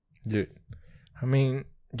Dude, I mean,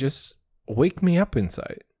 just wake me up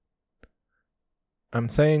inside. I'm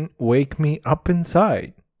saying, wake me up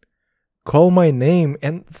inside. Call my name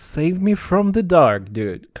and save me from the dark,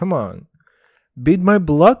 dude. Come on. Beat my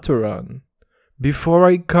blood to run before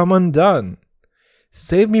I come undone.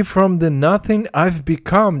 Save me from the nothing I've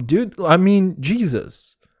become, dude. I mean,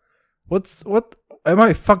 Jesus. What am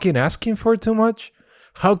I fucking asking for too much?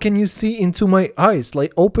 How can you see into my eyes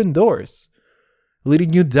like open doors,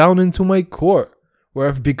 leading you down into my core, where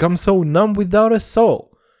I've become so numb without a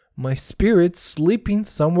soul, my spirit sleeping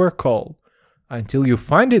somewhere cold, until you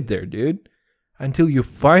find it there, dude. Until you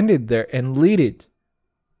find it there and lead it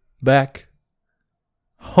back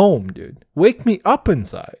home, dude. Wake me up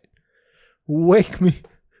inside. Wake me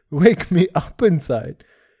up inside.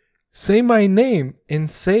 Say my name and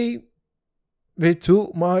say it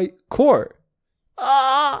to my core.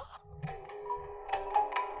 Ah!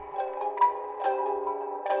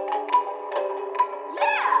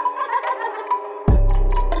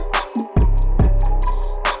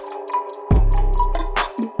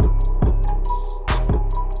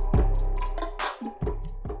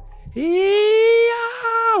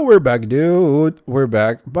 Yeah, we're back, dude. We're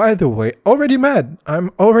back. By the way, already mad.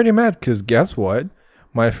 I'm already mad because guess what?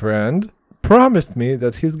 My friend promised me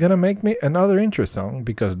that he's gonna make me another intro song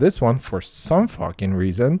because this one, for some fucking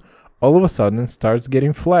reason, all of a sudden starts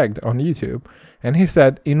getting flagged on YouTube. And he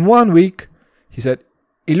said, in 1 week, he said,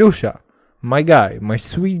 Ilusha, my guy, my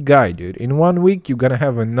sweet guy, dude, in 1 week you're gonna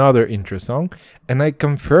have another intro song. And I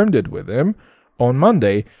confirmed it with him on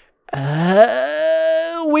Monday.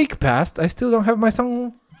 A week passed, I still don't have my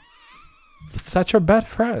song. Such a bad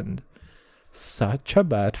friend. Such a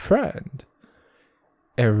bad friend.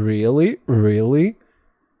 A really, really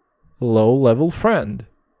low level friend.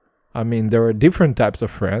 I mean, there are different types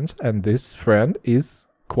of friends, and this friend is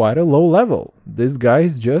quite a low level. This guy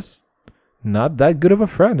is just not that good of a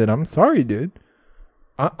friend, and I'm sorry, dude.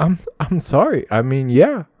 I'm sorry. I mean,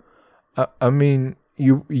 yeah. I mean,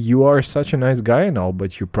 you are such a nice guy and all,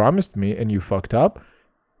 but you promised me and you fucked up,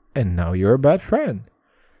 and now you're a bad friend.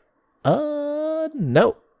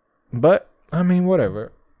 No. But I mean,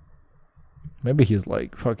 whatever. Maybe he's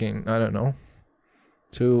like fucking, I don't know,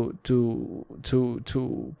 too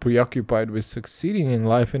preoccupied with succeeding in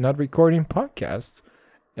life and not recording podcasts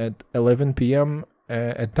at 11 p.m.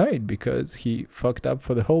 At night because he fucked up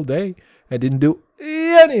for the whole day and didn't do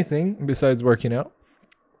anything besides working out.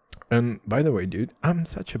 And by the way, dude, I'm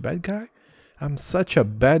such a bad guy. I'm such a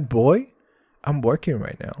bad boy. I'm working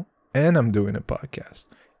right now and I'm doing a podcast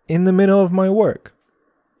in the middle of my work.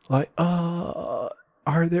 Like, are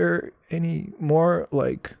there any more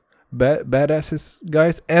like badasses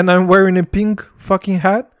guys? And I'm wearing a pink fucking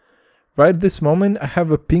hat. Right this moment, I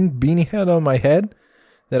have a pink beanie hat on my head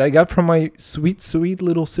that I got from my sweet, sweet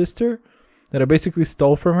little sister that I basically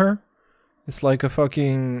stole from her. It's like a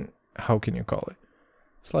fucking, how can you call it?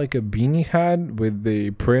 It's like a beanie hat with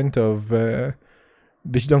the print of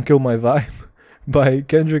Bitch Don't Kill My Vibe by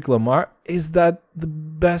Kendrick Lamar. Is that the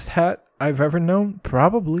best hat I've ever known?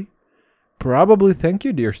 Probably. Thank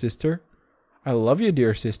you, dear sister. I love you,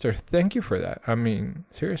 dear sister. Thank you for that. I mean,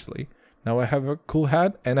 seriously. Now I have a cool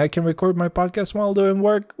hat and I can record my podcast while doing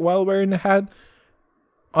work, while wearing a hat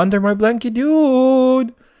under my blanket.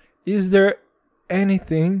 Dude, is there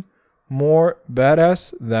anything more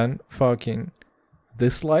badass than fucking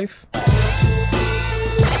this life?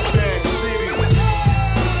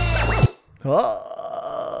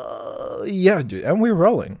 Yeah, dude. And we're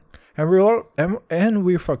rolling. And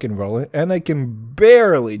we're fucking rolling. And I can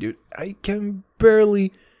barely, dude. I can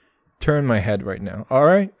barely turn my head right now.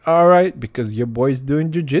 Alright. Because your boy's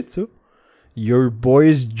doing jujitsu. Your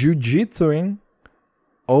boy's jujitsuing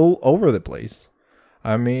all over the place.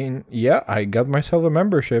 I mean, yeah, I got myself a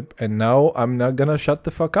membership. And now I'm not gonna shut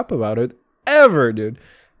the fuck up about it. Ever, dude.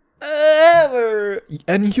 Ever.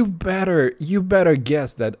 And you better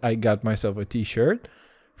guess that I got myself a t-shirt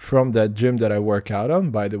from that gym that I work out on.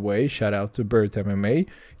 By the way, shout out to Bert MMA.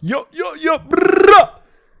 Yo, brrrah!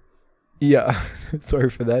 Yeah, sorry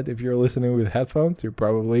for that. If you're listening with headphones, you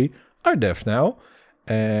probably are deaf now.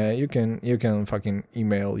 You can fucking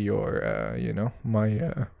email your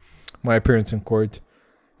my appearance in court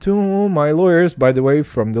to my lawyers. By the way,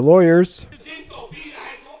 from the lawyers,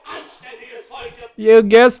 you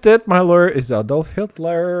guessed it, my lawyer is Adolf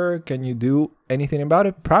Hitler. Can you do anything about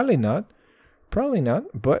it? Probably not,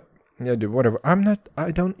 but yeah, dude, whatever.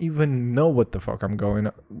 I don't even know what the fuck I'm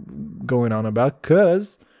going on about,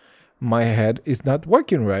 cause my head is not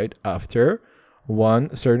working right after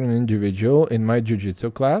one certain individual in my jiu-jitsu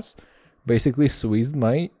class basically squeezed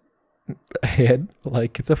my head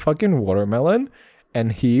like it's a fucking watermelon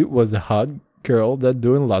and he was a hot girl that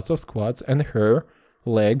doing lots of squats, and her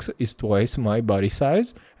legs is twice my body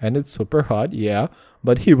size, and it's super hot, yeah.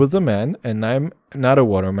 But he was a man, and I'm not a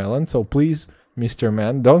watermelon, so please, Mr.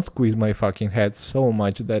 Man, don't squeeze my fucking head so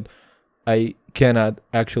much that I cannot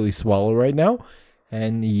actually swallow right now.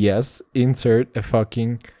 And yes, insert a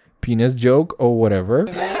fucking penis joke or whatever.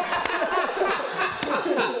 I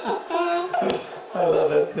love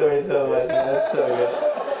that story so much. That's so good.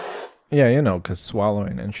 Yeah, you know, because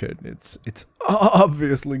swallowing and shit, it's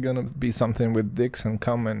obviously gonna be something with dicks and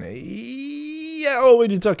cum, and yeah,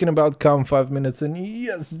 already talking about cum 5 minutes, and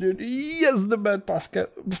yes, dude, yes, the bad podcast.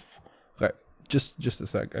 Okay, just a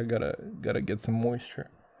sec, I gotta get some moisture.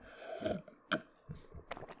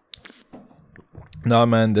 No,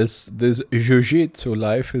 man, this jiu-jitsu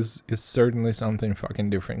life is certainly something fucking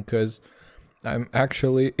different, because I'm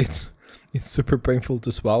actually, it's super painful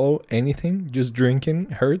to swallow anything. Just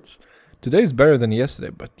drinking hurts. Today's better than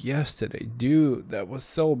yesterday, but yesterday, dude, that was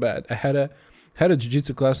so bad. I had a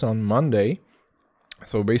jiu-jitsu class on Monday,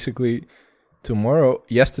 so basically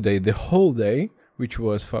yesterday, the whole day, which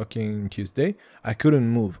was fucking Tuesday, I couldn't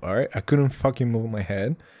move, alright? I couldn't fucking move my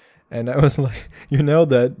head. And I was like, you know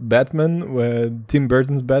that Batman, Tim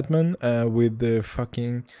Burton's Batman, with the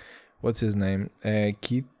fucking, what's his name?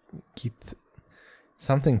 Keith,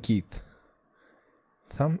 something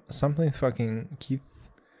fucking Keith.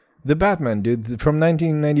 The Batman, dude, from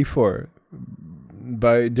 1994,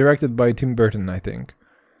 directed by Tim Burton, I think.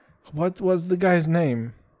 What was the guy's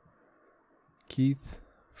name? Keithy.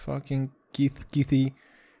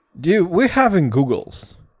 Dude, we're having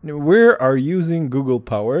Googles. We are using Google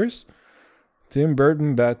powers. Tim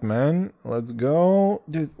Burton, Batman. Let's go.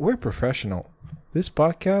 Dude, we're professional. This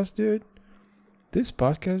podcast, dude.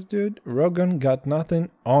 Rogan got nothing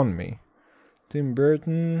on me. Tim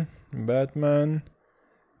Burton, Batman,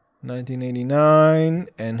 1989.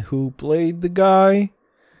 And who played the guy?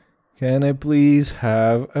 Can I please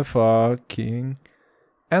have a fucking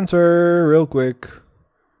answer real quick?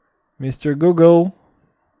 Mr. Google.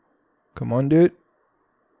 Come on, dude.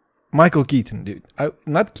 Michael Keaton, dude.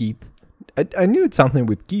 Not Keith. I knew it's something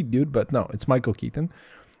with Keith, dude, but no, it's Michael Keaton.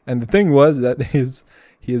 And the thing was that his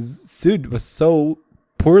suit was so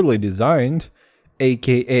poorly designed,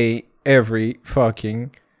 aka every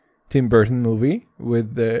fucking Tim Burton movie,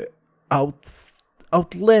 with the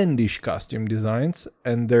outlandish costume designs,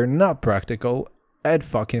 and they're not practical at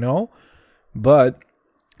fucking all. But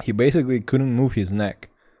he basically couldn't move his neck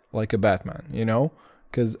like a Batman, you know?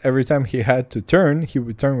 Because every time he had to turn, he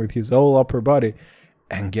would turn with his whole upper body.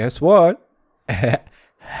 And guess what?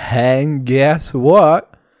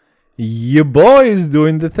 Your boy is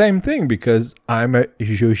doing the same thing, because I'm a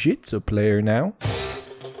jiu-jitsu player now.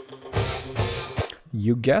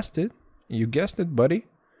 You guessed it, buddy.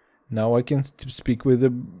 Now I can speak with the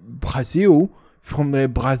Brazil. From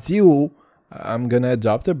Brazil, I'm gonna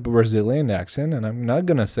adopt a Brazilian accent, and I'm not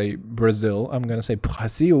gonna say Brazil. I'm gonna say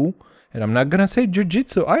Brazil. And I'm not gonna say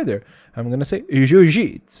jiu-jitsu either. I'm gonna say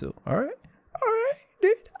jiu-jitsu. Alright,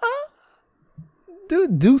 dude.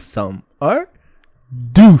 Dude, do some. Alright?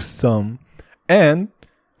 Do some. And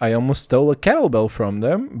I almost stole a kettlebell from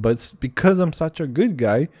them, but because I'm such a good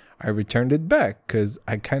guy, I returned it back, because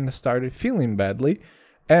I kind of started feeling badly.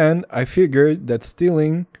 And I figured that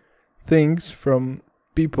stealing things from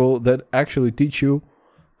people that actually teach you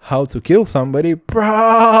how to kill somebody,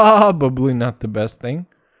 probably not the best thing.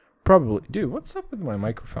 Probably. Dude, what's up with my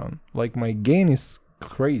microphone? Like, my gain is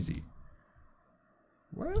crazy.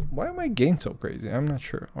 Why am my gain so crazy? I'm not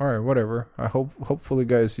sure. Alright, whatever. Hopefully,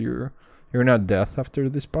 guys, you're not deaf after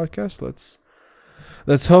this podcast.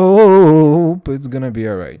 Let's hope it's gonna be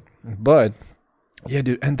alright. But yeah,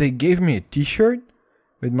 dude, and they gave me a t-shirt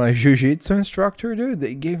with my jiu-jitsu instructor, dude.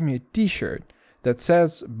 They gave me a t-shirt that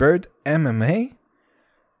says Bird MMA,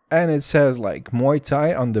 and it says like Muay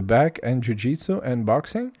Thai on the back, and jiu-jitsu and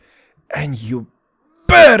boxing. And you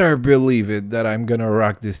better believe it that I'm gonna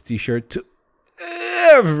rock this t-shirt to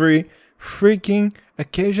every freaking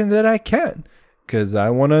occasion that I can. Because I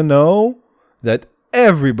want to know that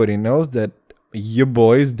everybody knows that your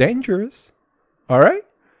boy is dangerous. Alright?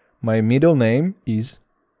 My middle name is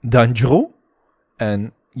Dangereux.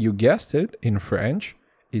 And you guessed it, in French,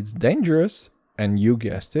 it's dangerous. And you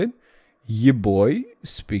guessed it, your boy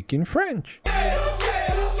speaking French.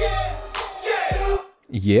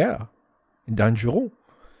 Yeah. Dangereux.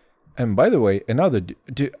 And by the way, another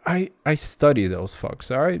dude, I study those fucks,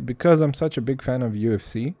 alright? Because I'm such a big fan of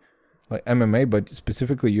UFC, like MMA, but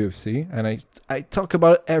specifically UFC, and I talk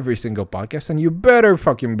about it every single podcast, and you better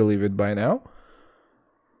fucking believe it by now.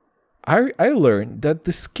 I learned that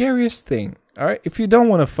the scariest thing All right, if you don't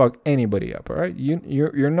want to fuck anybody up, all right,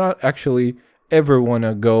 you're not actually ever want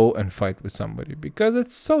to go and fight with somebody because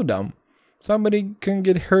it's so dumb. Somebody can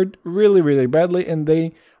get hurt really, really badly, and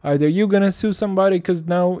they either you gonna sue somebody because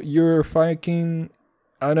now you're fucking,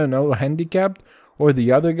 I don't know, handicapped, or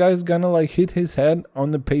the other guy's gonna like hit his head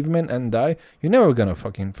on the pavement and die. You're never gonna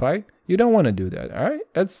fucking fight. You don't want to do that, all right?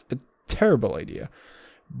 That's a terrible idea.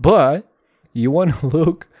 But you want to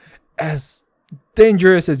look as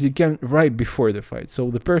dangerous as you can right before the fight, so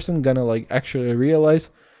the person gonna like actually realize,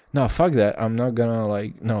 no, fuck that. I'm not gonna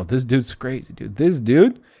like, no, this dude's crazy, dude. This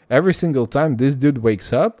dude, every single time this dude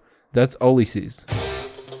wakes up, that's all he sees.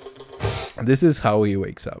 This is how he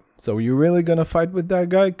wakes up. So you're really gonna fight with that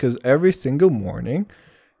guy? Because every single morning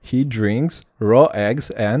he drinks raw eggs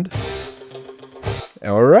and...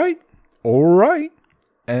 Alright.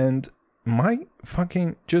 And my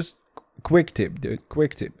fucking just quick tip, dude.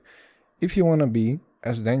 Quick tip. If you wanna be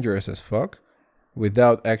as dangerous as fuck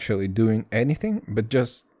without actually doing anything, but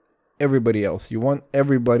just everybody else, you want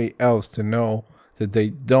everybody else to know that they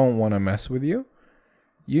don't want to mess with you,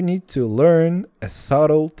 you need to learn a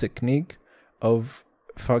subtle technique of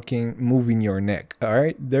fucking moving your neck. All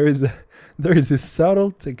right, there is a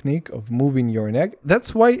subtle technique of moving your neck.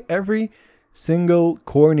 That's why every single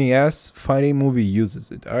corny ass fighting movie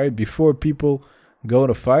uses it. All right, before people go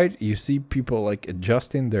to fight, you see people like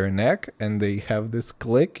adjusting their neck and they have this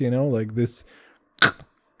click, you know, like this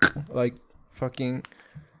like fucking,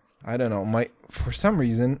 I don't know, for some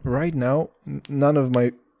reason right now none of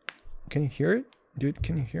my, can you hear it, dude?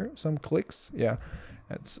 Can you hear some clicks? Yeah,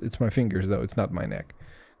 it's my fingers though, it's not my neck,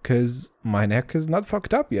 because my neck is not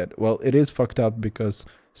fucked up yet. Well, it is fucked up because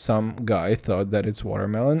some guy thought that it's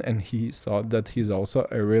watermelon, and he thought that he's also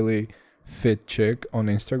a really fit chick on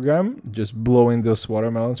Instagram, just blowing those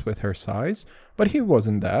watermelons with her size, but he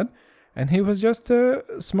wasn't that. And he was just a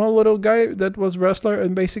small little guy that was wrestler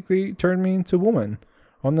and basically turned me into woman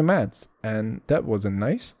on the mats. And that wasn't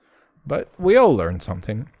nice. But we all learned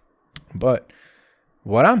something. But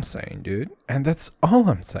what I'm saying, dude, and that's all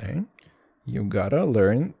I'm saying, you gotta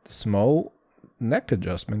learn small neck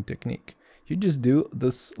adjustment technique. You just do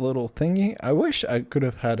this little thingy. I wish I could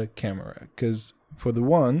have had a camera, because for the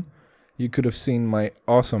one, you could have seen my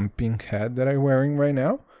awesome pink hat that I'm wearing right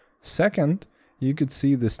now. Second, you could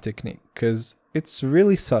see this technique because it's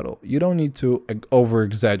really subtle. You don't need to over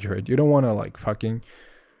exaggerate. You don't want to like fucking,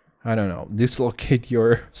 I don't know, dislocate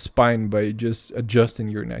your spine by just adjusting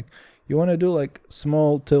your neck. You want to do like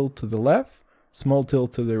small tilt to the left, small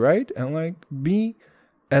tilt to the right, and like be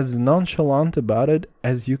as nonchalant about it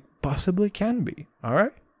as you possibly can be. All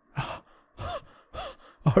right?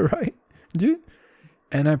 All right, dude?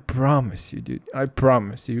 And I promise you, dude, I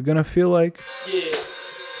promise you, you're gonna feel like... Yeah.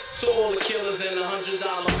 To all the killers and the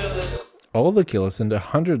 $100 bills. All the killers and the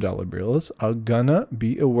 $100 bills are gonna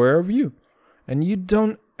be aware of you. And you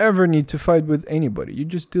don't ever need to fight with anybody. You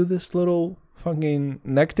just do this little fucking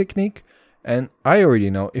neck technique. And I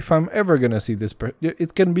already know if I'm ever gonna see this person,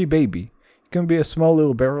 it's gonna be baby. It can be a small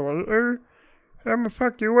little barrel. I'm gonna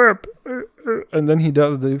fuck you up. And then he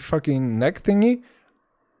does the fucking neck thingy.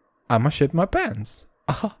 I'ma shit my pants.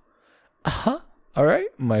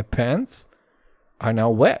 Alright, my pants are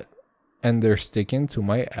now wet. And they're sticking to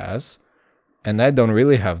my ass. And I don't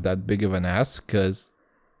really have that big of an ass because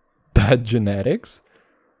bad genetics.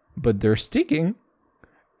 But they're sticking.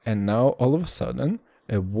 And now all of a sudden,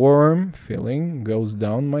 a warm feeling goes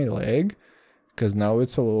down my leg. Because now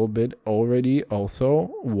it's a little bit already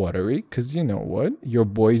also watery. Because you know what? Your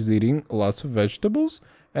boy's eating lots of vegetables.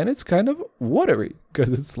 And it's kind of watery.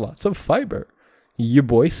 Because it's lots of fiber. Your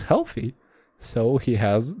boy's healthy. So he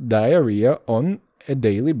has diarrhea on a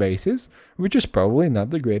daily basis, which is probably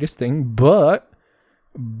not the greatest thing, but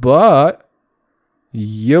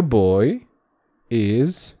your boy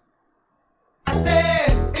is...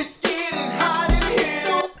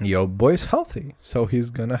 Your boy's healthy, so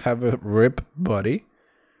he's gonna have a ripped body,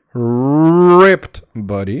 because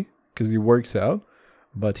he works out,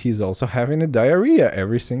 but he's also having a diarrhea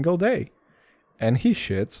every single day. And he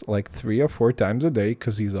shits like 3 or 4 times a day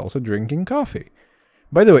because he's also drinking coffee.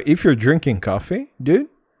 By the way, if you're drinking coffee, dude,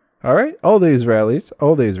 all right, all the Israelis,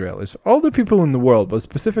 all the people in the world, but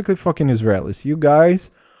specifically fucking Israelis, you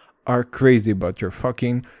guys are crazy about your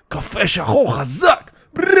fucking kafeh shahor hazak.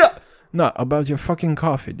 Not about your fucking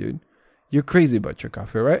coffee, dude. You're crazy about your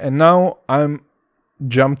coffee, right? And now I'm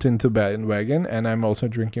jumped into bandwagon and I'm also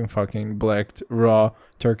drinking fucking black raw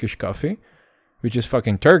Turkish coffee, which is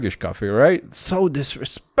fucking Turkish coffee, right? So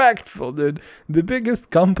disrespectful, dude. The biggest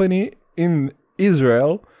company in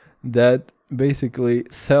Israel that basically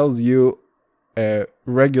sells you a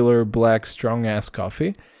regular black strong ass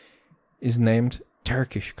coffee is named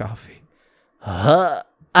Turkish coffee.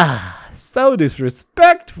 So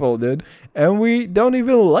disrespectful, dude. And we don't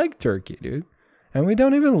even like Turkey, dude. And we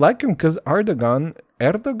don't even like him because Erdogan,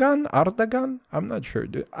 I'm not sure,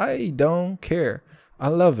 dude. I don't care. I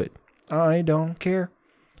love it. I don't care.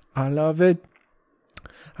 I love it.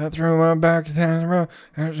 I threw my back to the road,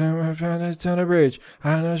 to the bridge.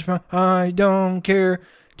 I don't care.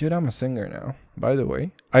 Dude, I'm a singer now, by the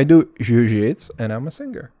way. I do jiu-jitsu and I'm a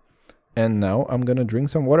singer. And now I'm gonna drink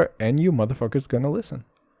some water and you motherfuckers gonna listen.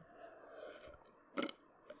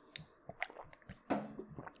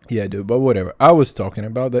 Yeah, dude, but whatever. I was talking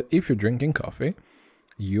about that if you're drinking coffee,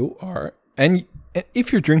 you are... And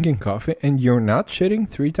if you're drinking coffee and you're not shitting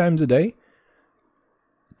 3 times a day,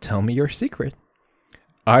 tell me your secret.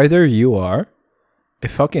 Either you are a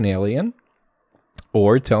fucking alien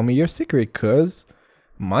or tell me your secret, because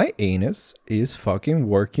my anus is fucking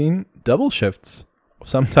working double shifts.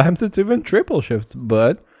 Sometimes it's even triple shifts,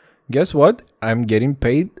 but guess what? I'm getting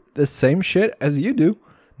paid the same shit as you do.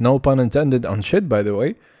 No pun intended on shit, by the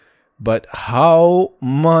way. But how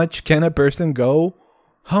much can a person go?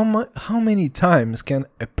 How many times can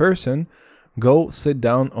a person go sit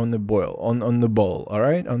down on the bowl, on the bowl, all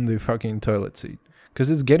right? On the fucking toilet seat. Because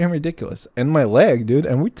it's getting ridiculous. And my leg, dude,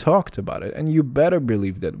 and we talked about it. And you better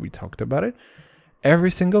believe that we talked about it. Every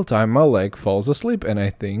single time my leg falls asleep. And I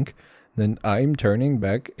think then I'm turning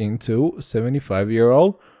back into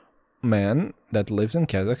 75-year-old man that lives in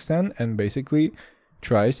Kazakhstan and basically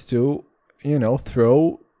tries to,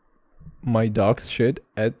 throw my dog's shit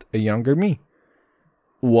at a younger me.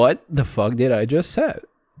 What the fuck did I just say?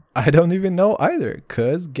 I don't even know either,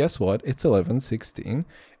 because guess what? It's 11:16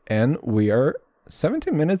 and we are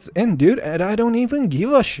 17 minutes in, dude, and I don't even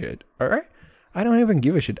give a shit, alright? I don't even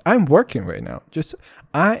give a shit. I'm working right now.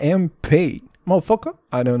 I am paid, motherfucker.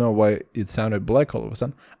 I don't know why it sounded black all of a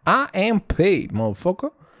sudden. I am paid,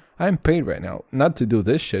 motherfucker. I'm paid right now. Not to do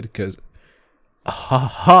this shit, because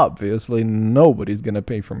obviously nobody's gonna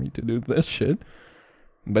pay for me to do this shit.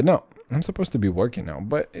 But no, I'm supposed to be working now.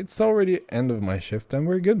 But it's already end of my shift and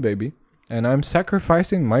we're good, baby. And I'm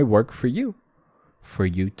sacrificing my work for you. For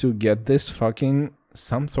you to get this fucking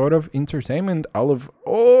some sort of entertainment out of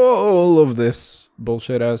all of this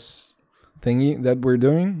bullshit ass thingy that we're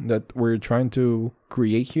doing, that we're trying to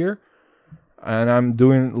create here. And I'm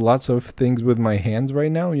doing lots of things with my hands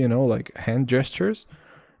right now, like hand gestures.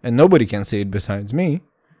 And nobody can see it besides me.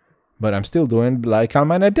 But I'm still doing like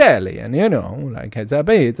I'm an Italian, like it's a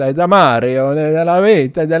pizza, it's a Mario, della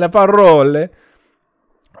vita, delle parole.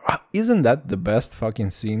 Isn't that the best fucking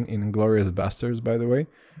scene in Inglourious Basterds, by the way?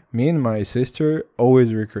 Me and my sister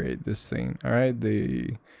always recreate this thing, alright?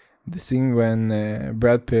 The scene when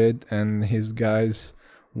Brad Pitt and his guys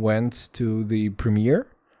went to the premiere,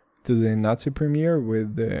 to the Nazi premiere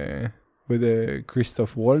with the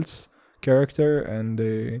Christoph Waltz character and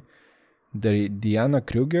the Diana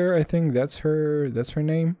Kruger, I think that's her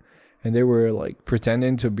name. And they were like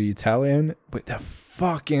pretending to be Italian with the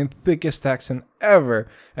fucking thickest accent ever.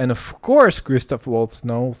 And of course, Christoph Waltz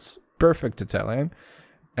knows perfect Italian.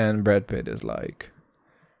 And Brad Pitt is like,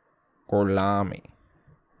 Gorlami.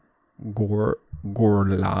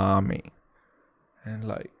 Gorlami. And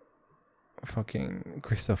like, fucking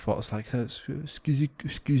Christoph Waltz like,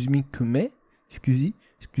 excuse me, come? Excuse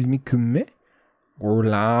me, come?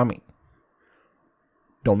 Gorlami.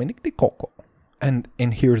 Dominic Di Coco. And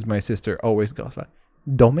here's my sister always goes like,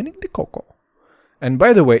 Dominic Di Coco. And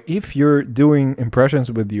by the way, if you're doing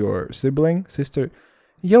impressions with your sister,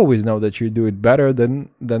 you always know that you do it better than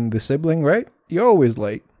the sibling, right? You're always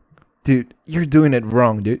like, dude, you're doing it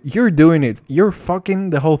wrong, dude. You're fucking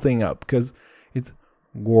the whole thing up, because it's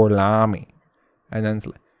Gorlami. And then it's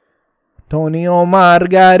like, Tonio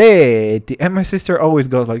Margaretti. And my sister always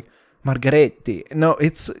goes like, Margaretti. No,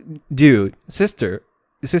 it's, dude, sister,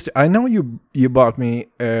 I know you bought me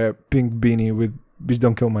a pink beanie with Bitch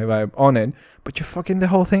Don't Kill My Vibe on it, but you're fucking the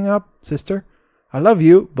whole thing up, sister. I love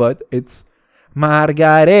you, but it's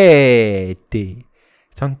Margaretti.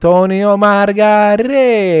 It's Antonio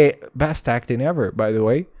Margaretti. Best acting ever, by the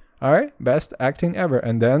way. Alright? Best acting ever.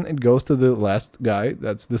 And then it goes to the last guy.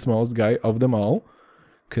 That's the smallest guy of them all.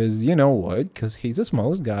 Because you know what? Because he's the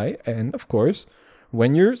smallest guy. And of course,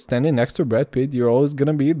 when you're standing next to Brad Pitt, you're always going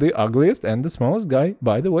to be the ugliest and the smallest guy.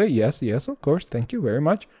 By the way, yes, of course. Thank you very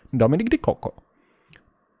much. Dominic Di Coco.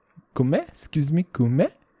 Come? Excuse me, come?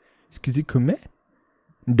 Excuse me,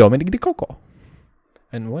 Dominic Di Coco.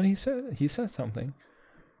 And what he said something.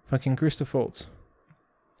 Fucking Christoph Waltz.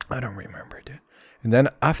 I don't remember, dude. And then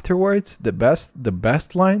afterwards, the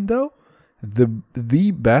best line though,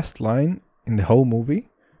 the best line in the whole movie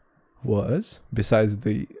was, besides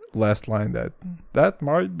the last line that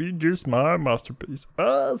might be just my masterpiece.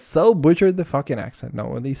 So butchered the fucking accent. No,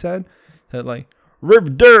 what he said like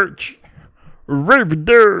Riverdirch.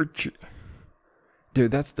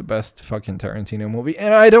 Dude, that's the best fucking Tarantino movie,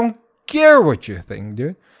 and I don't care what you think,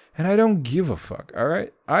 dude. And I don't give a fuck,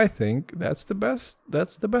 alright? I think that's the best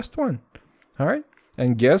one. Alright?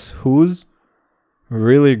 And guess who's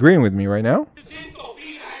really agreeing with me right now?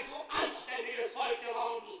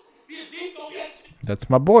 That's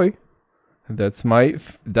my boy. That's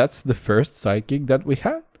the first sidekick that we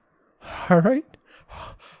had. Alright?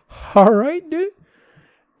 Alright, dude?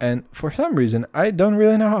 And for some reason, I don't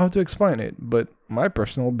really know how to explain it, but my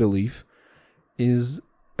personal belief is,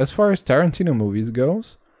 as far as Tarantino movies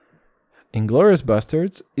goes, Inglourious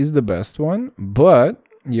Basterds is the best one, but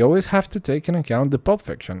you always have to take into account the Pulp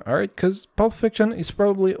Fiction, alright? Because Pulp Fiction is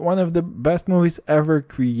probably one of the best movies ever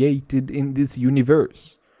created in this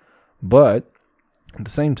universe. But at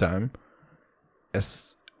the same time,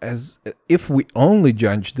 as if we only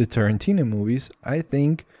judge the Tarantino movies, I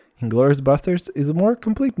think Inglourious Basterds is a more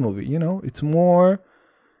complete movie, you know? It's more...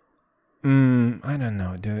 I don't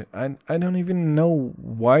know, dude. I don't even know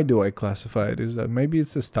why do I classify it. Is that maybe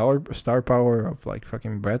it's the star power of like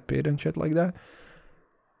fucking Brad Pitt and shit like that?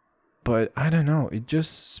 But I don't know. It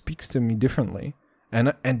just speaks to me differently.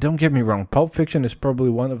 And don't get me wrong, Pulp Fiction is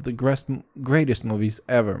probably one of the greatest movies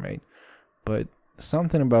ever made. But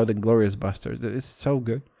something about Inglourious Basterds that is so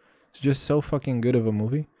good. It's just so fucking good of a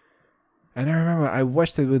movie. And I remember I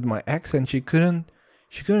watched it with my ex, and she couldn't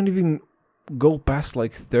even go past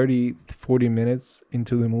like 30-40 minutes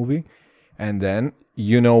into the movie, and then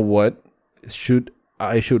you know what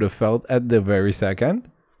I should have felt at the very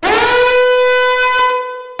second?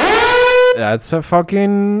 That's a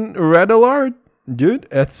fucking red alert, dude.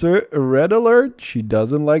 That's a red alert. She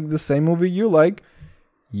doesn't like the same movie you like.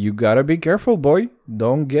 You gotta be careful, boy.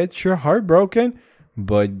 Don't get your heart broken.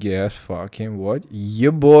 But guess fucking what?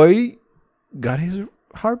 Your boy got his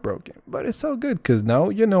heartbroken, but it's so good because now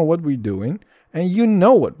you know what we're doing, and you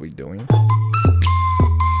know what we're doing.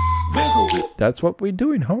 That's what we're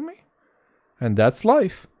doing, homie, and that's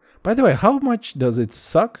life. By the way, how much does it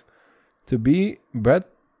suck to be Brad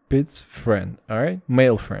Pitt's friend? All right,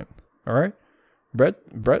 male friend. All right, Brad.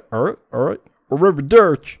 All right,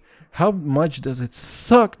 Dirch. How much does it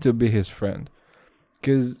suck to be his friend?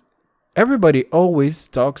 Because everybody always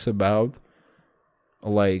talks about,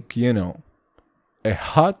 like, you know, a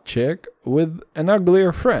hot chick with an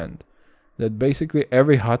uglier friend. That basically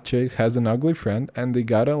every hot chick has an ugly friend, and they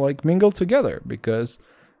gotta like mingle together because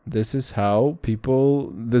this is how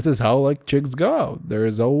like chicks go out. There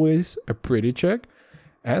is always a pretty chick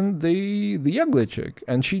and the ugly chick,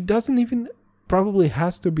 and she doesn't even probably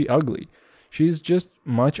has to be ugly. She's just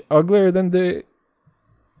much uglier than the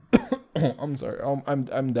I'm sorry,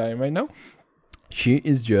 I'm dying right now. She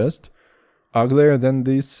is just uglier than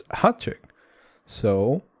this hot chick.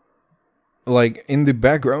 So, like, in the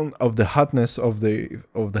background of the hotness of the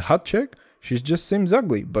hot chick, she just seems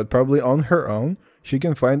ugly. But probably on her own, she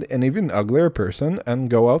can find an even uglier person and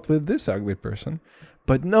go out with this ugly person.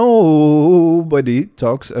 But nobody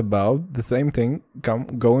talks about the same thing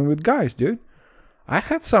going with guys, dude. I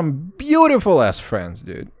had some beautiful ass friends,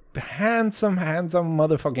 dude. Handsome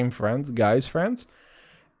motherfucking friends, guys friends.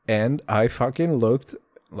 And I fucking looked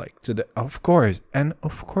like to the... Of course,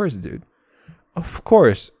 dude. Of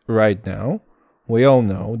course, right now, we all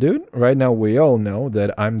know, dude. Right now, we all know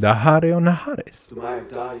that I'm the Dario Naharis.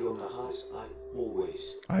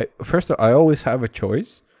 I always have a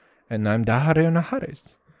choice, and I'm Dario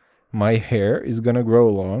Naharis. My hair is gonna grow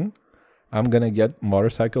long. I'm gonna get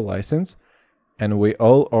motorcycle license, and we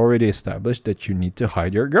all already established that you need to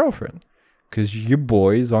hide your girlfriend, cause your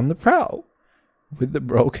boy is on the prowl with the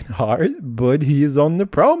broken heart, but he is on the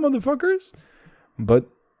prowl, motherfuckers. But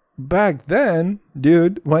back then,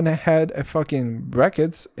 dude, when I had a fucking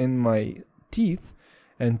brackets in my teeth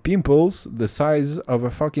and pimples the size of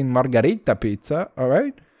a fucking margarita pizza,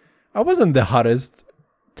 alright? I wasn't the hottest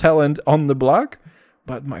talent on the block,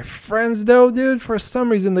 but my friends though, dude, for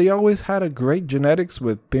some reason they always had a great genetics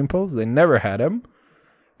with pimples. They never had them.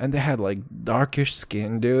 And they had like darkish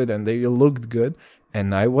skin, dude, and they looked good.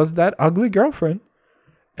 And I was that ugly girlfriend.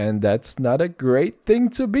 And that's not a great thing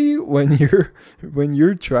to be when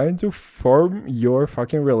you're trying to form your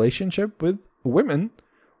fucking relationship with women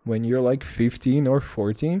when you're like 15 or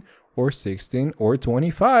 14 or 16 or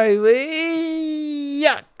 25.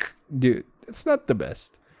 Yuck, dude. It's not the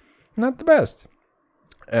best. Not the best.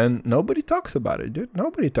 And nobody talks about it, dude.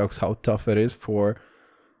 Nobody talks how tough it is for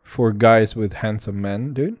guys with handsome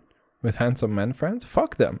men, dude. With handsome men friends.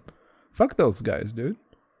 Fuck them. Fuck those guys, dude.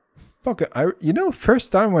 fuck it.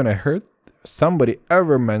 First time when I heard somebody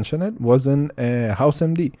ever mention it was in House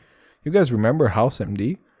MD. You guys remember House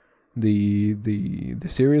MD? The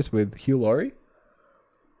series with Hugh Laurie?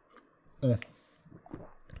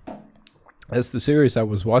 That's the series I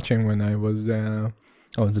was watching when I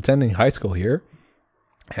was attending high school here.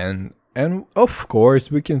 And of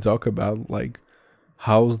course we can talk about like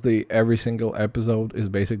how's every single episode is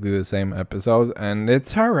basically the same episode, and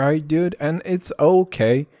it's alright, dude, and it's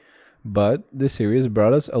okay. But the series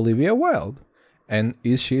brought us Olivia Wilde. And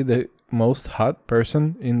is she the most hot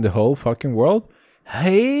person in the whole fucking world?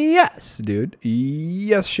 Hey, yes, dude.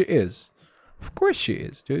 Yes, she is. Of course she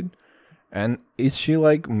is, dude. And is she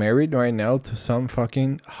like married right now to some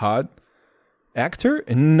fucking hot actor?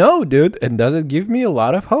 No, dude. And does it give me a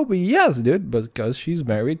lot of hope? Yes, dude. Because she's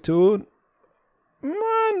married to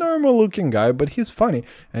a normal looking guy, but he's funny.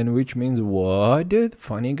 And which means what, dude?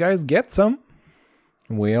 Funny guys get some.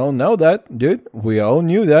 We all know that, dude. We all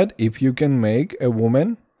knew that. If you can make a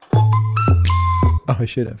woman... Oh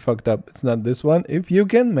shit, I fucked up. It's not this one. If you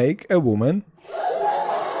can make a woman...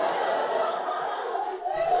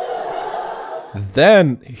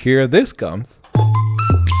 Then, here this comes.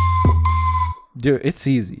 Dude, it's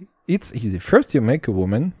easy. It's easy. First you make a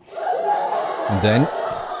woman. Then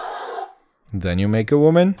you make a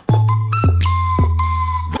woman.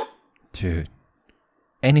 Dude.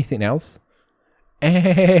 Anything else?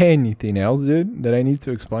 Anything else, dude, that I need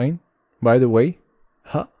to explain? By the way?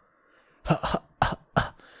 Huh?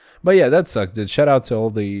 But yeah, that sucks, dude. Shout out to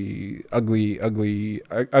all the ugly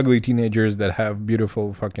teenagers that have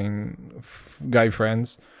beautiful fucking guy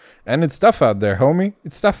friends. And it's tough out there, homie.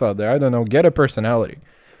 It's tough out there. I don't know. Get a personality.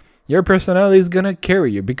 Your personality is gonna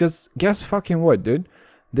carry you. Because guess fucking what, dude?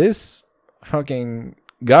 This fucking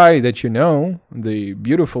guy that you know, the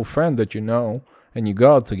beautiful friend that you know, and you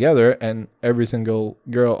go out together, and every single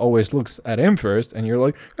girl always looks at him first, and you're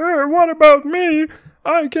like, hey, what about me?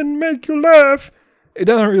 I can make you laugh. It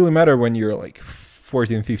doesn't really matter when you're like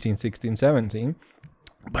 14, 15, 16, 17.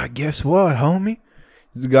 But guess what, homie?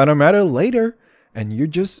 It's gonna matter later. And you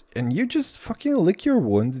just fucking lick your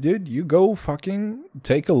wounds, dude. You go fucking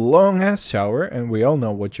take a long ass shower, and we all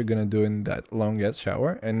know what you're gonna do in that long ass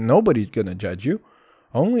shower, and nobody's gonna judge you.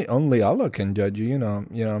 Only Allah can judge you, you know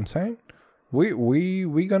what I'm saying?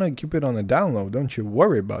 We gonna keep it on the down low. Don't you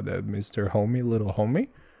worry about that, Mr. Homie, little homie.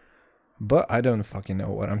 But I don't fucking know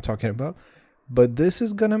what I'm talking about. But this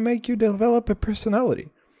is gonna make you develop a personality.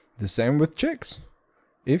 The same with chicks.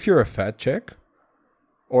 If you're a fat chick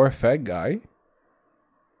or a fat guy,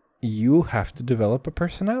 you have to develop a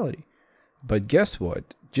personality. But guess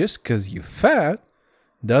what? Just because you're fat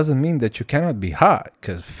doesn't mean that you cannot be hot.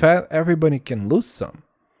 Because fat, everybody can lose some.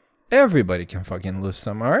 Everybody can fucking lose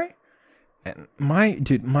some, alright? And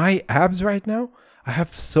my abs right now, I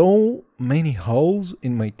have so many holes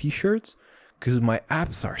in my t-shirts because my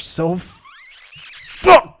abs are so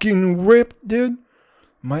fucking ripped, dude.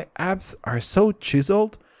 My abs are so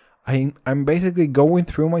chiseled. I'm basically going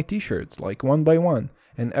through my t-shirts like one by one,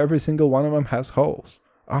 and every single one of them has holes.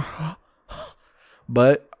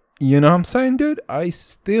 But you know what I'm saying, dude? I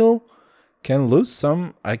still can lose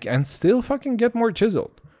some. I can still fucking get more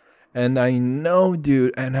chiseled. And I know,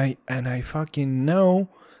 dude, and I fucking know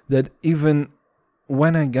that even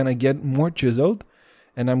when I'm gonna get more chiseled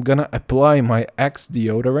and I'm gonna apply my Axe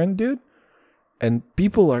deodorant, dude, and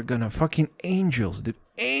people are gonna fucking angels, dude.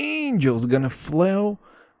 Angels gonna flow.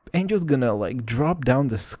 Angels gonna like drop down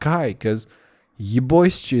the sky because your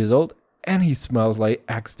boy's chiseled and he smells like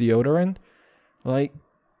Axe deodorant. Like,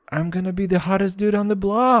 I'm gonna be the hottest dude on the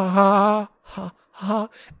block.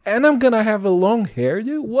 And I'm gonna have a long hair,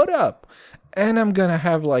 dude. What up? And I'm gonna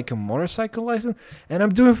have like a motorcycle license. And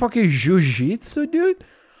I'm doing fucking jiu-jitsu, dude.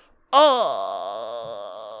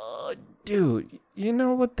 Oh, dude. You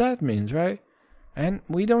know what that means, right? And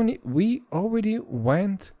we already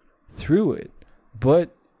went through it.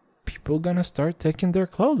 But people gonna start taking their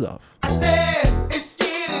clothes off. I said it's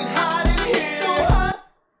getting hot in here. So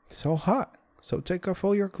hot. So hot. So take off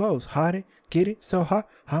all your clothes. Hottie, get it? So hot.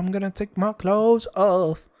 I'm gonna take my clothes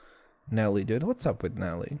off. Nelly, dude. What's up with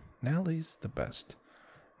Nelly? Nelly's the best.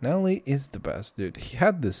 Nelly is the best, dude. He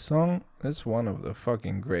had this song. That's one of the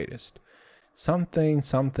fucking greatest. Something,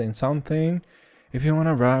 something, something. If you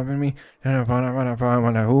wanna ride with me,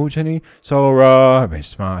 so ride me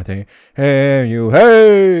smarty. Hey, you,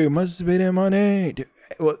 hey, must be the money. Dude,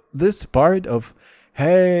 well, this part of,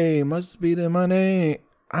 hey, must be the money.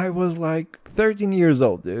 I was like 13 years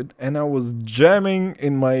old, dude, and I was jamming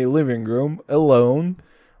in my living room alone,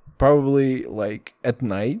 probably like at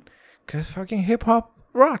night, cause fucking hip hop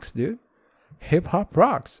rocks, dude. Hip hop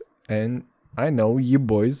rocks, and I know you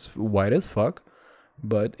boys white as fuck,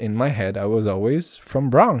 but in my head I was always from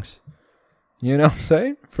Bronx. You know what I'm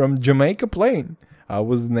saying? From Jamaica Plain. I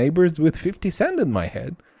was neighbors with 50 Cent in my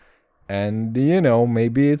head. And,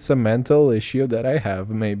 maybe it's a mental issue that I have.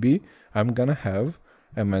 Maybe I'm gonna have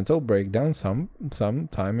a mental breakdown some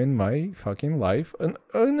time in my fucking life,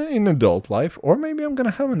 in adult life, or maybe I'm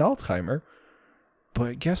gonna have an Alzheimer.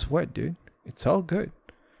 But guess what, dude? It's all good.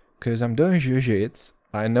 Because I'm doing jiu-jitsu.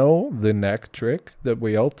 I know the neck trick that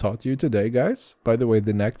we all taught you today, guys. By the way,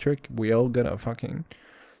 the neck trick, we all gonna fucking...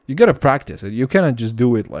 You gotta practice it. You cannot just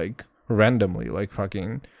do it, like, randomly, like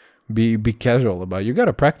fucking be casual about it. You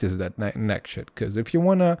gotta practice that neck shit. Because if you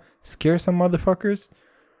wanna scare some motherfuckers,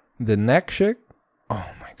 the neck shit, oh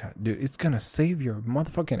my god, dude, it's gonna save your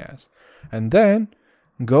motherfucking ass. And then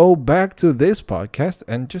go back to this podcast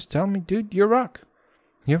and just tell me, dude, you rock.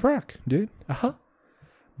 You rock, dude.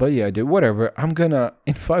 But yeah, dude, whatever.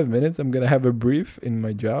 In 5 minutes, I'm gonna have a brief in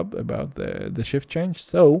my job about the shift change.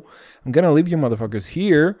 So I'm gonna leave you motherfuckers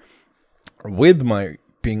here with my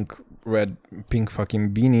pink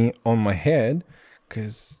fucking beanie on my head.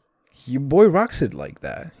 Cause your boy rocks it like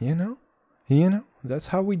that, you know? That's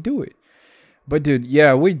how we do it. But dude,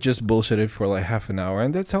 yeah, we just bullshitted for like half an hour,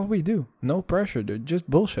 and that's all we do. No pressure, dude. Just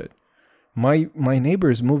bullshit. My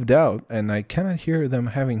neighbors moved out, and I cannot hear them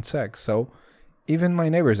having sex, so even my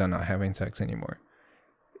neighbors are not having sex anymore.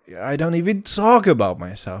 I don't even talk about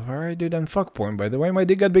myself. Alright, dude, and fuck porn, by the way. My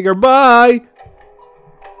dick got bigger. Bye!